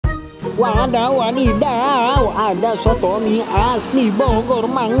Wadaw, wadidaw, ada soto mie asli Bogor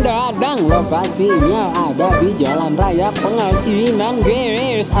Mang Dadang. Lokasinya ada di Jalan Raya Pengasinan,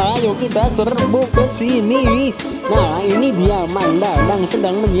 guys. Ayo kita serbu ke sini. Nah, ini dia Mang Dadang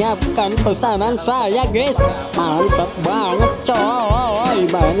sedang menyiapkan pesanan saya, guys. Mantap banget, coy.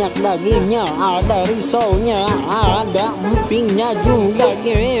 Banyak dagingnya, ada risaunya, ada empingnya juga,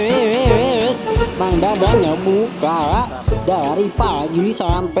 guys. Mang Dadangnya buka dari pagi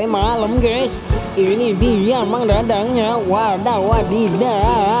sampai malam, guys. Ini dia Mang Dadangnya. Wadaw,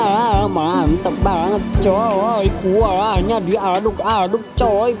 wadidaw, mantep banget, coy. Kuahnya diaduk-aduk,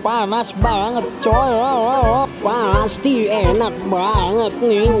 coy. Panas banget, coy. Pasti enak banget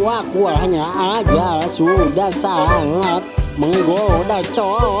nih. Wah, kuahnya aja sudah sangat menggoda,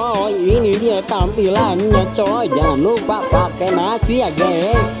 coy. Ini dia tampilannya, coy. Jangan lupa pakai nasi ya,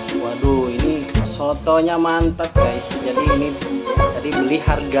 guys. Waduh, ini sotonya mantap, guys. Jadi ini tadi beli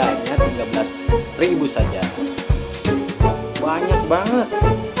harganya 13.000 saja. Banyak banget.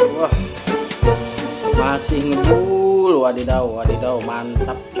 Wah, masih ngebul. Wadidaw, wadidaw,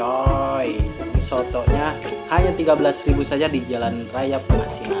 mantap, coy. Ini sotonya hanya 13.000 saja di Jalan Raya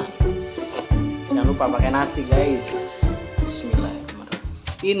Pengasinan. Jangan lupa pakai nasi, guys.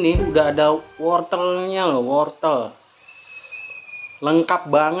 Bismillahirrahmanirrahim. Ini udah ada wortelnya loh, wortel. Lengkap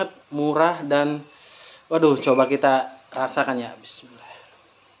banget, murah, dan waduh, coba kita rasakan ya. Bismillah.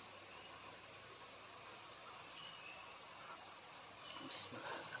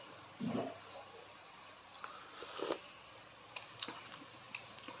 Bismillah.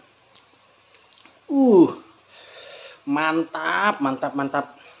 Mantap, mantap, mantap.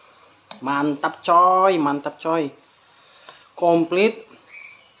 Mantap, coy, mantap, coy. Komplit.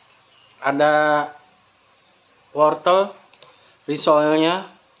 Ada wortel, risolnya,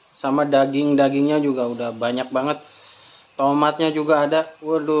 sama daging-dagingnya juga udah banyak banget. Tomatnya juga ada.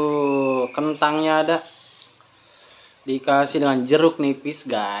 Waduh, kentangnya ada. Dikasih dengan jeruk nipis,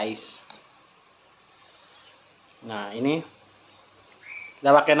 guys. Nah, ini kita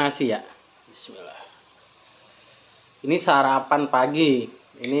pakai nasi ya. Bismillah. Ini sarapan pagi.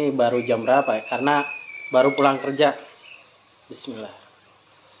 Ini baru jam berapa ya? Karena baru pulang kerja. Bismillah.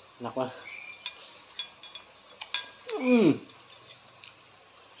 Enak banget.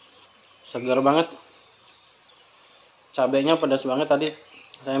 Segar banget. Cabenya pedas banget tadi.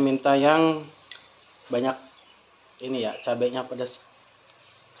 Saya minta yang banyak ini ya, cabenya pedas.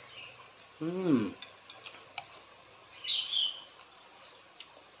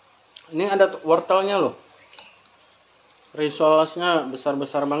 Ini ada wortelnya loh. Risolnya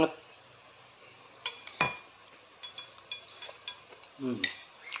besar-besar banget.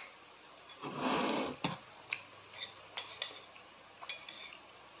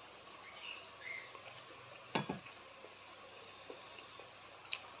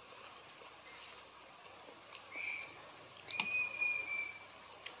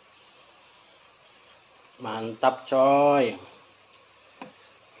 Mantap, coy.